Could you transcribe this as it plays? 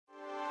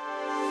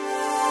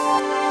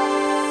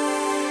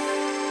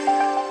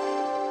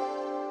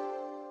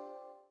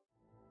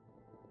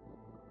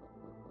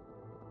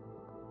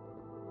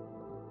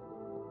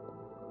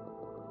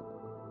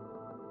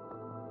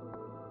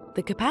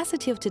The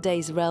capacity of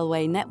today's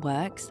railway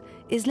networks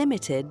is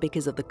limited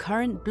because of the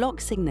current block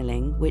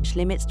signalling, which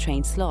limits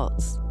train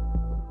slots.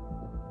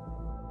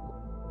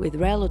 With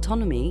rail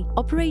autonomy,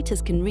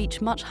 operators can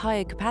reach much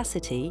higher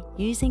capacity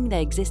using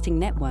their existing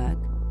network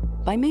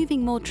by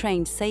moving more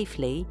trains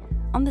safely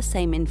on the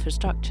same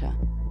infrastructure.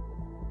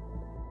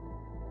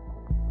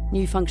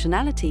 New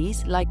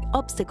functionalities like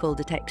obstacle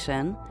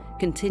detection,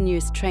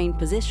 continuous train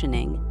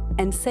positioning,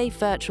 and safe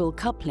virtual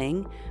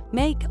coupling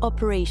make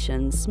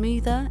operations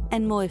smoother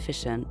and more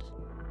efficient.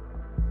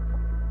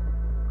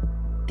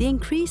 The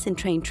increase in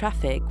train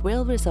traffic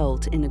will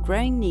result in a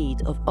growing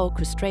need of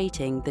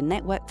orchestrating the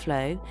network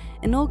flow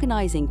and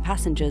organizing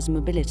passengers'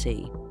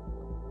 mobility.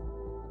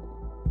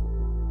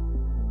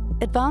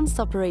 Advanced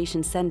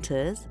operation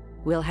centers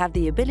will have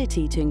the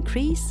ability to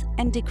increase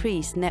and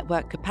decrease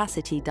network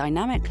capacity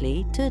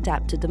dynamically to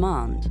adapt to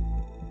demand.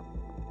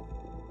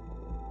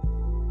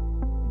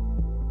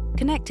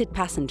 Connected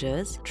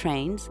passengers,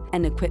 trains,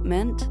 and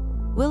equipment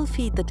will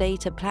feed the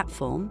data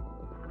platform,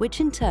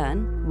 which in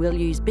turn will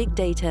use big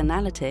data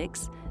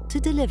analytics to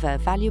deliver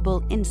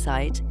valuable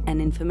insight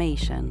and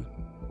information.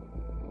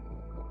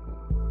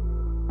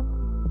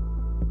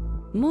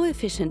 More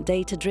efficient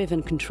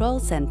data-driven control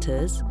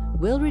centers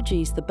will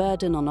reduce the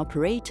burden on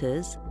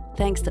operators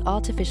thanks to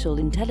artificial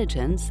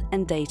intelligence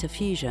and data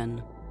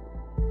fusion.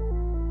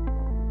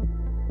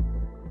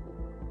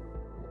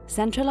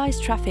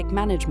 Centralized traffic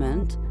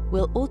management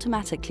will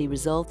automatically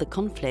resolve the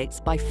conflicts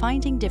by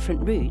finding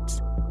different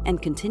routes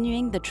and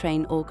continuing the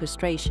train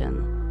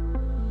orchestration.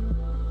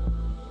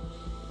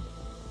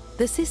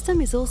 The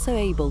system is also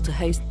able to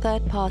host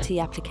third-party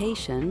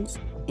applications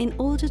in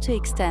order to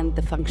extend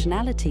the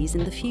functionalities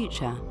in the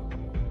future.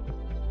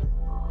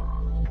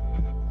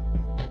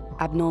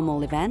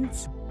 Abnormal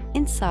events,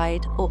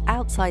 inside or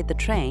outside the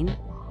train,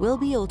 will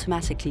be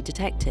automatically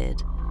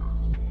detected.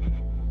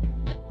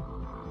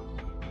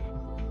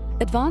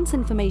 Advanced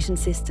information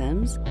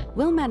systems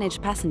will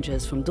manage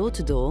passengers from door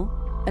to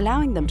door,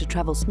 allowing them to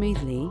travel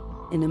smoothly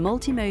in a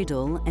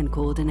multimodal and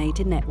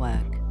coordinated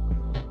network.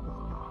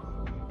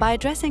 By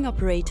addressing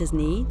operators'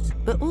 needs,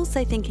 but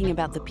also thinking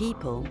about the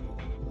people,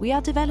 we are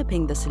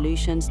developing the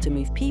solutions to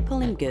move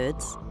people and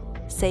goods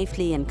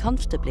safely and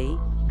comfortably,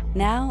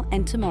 now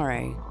and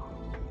tomorrow.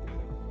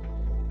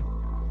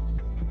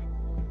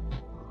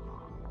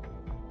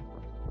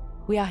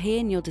 We are here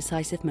in your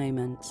decisive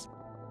moments.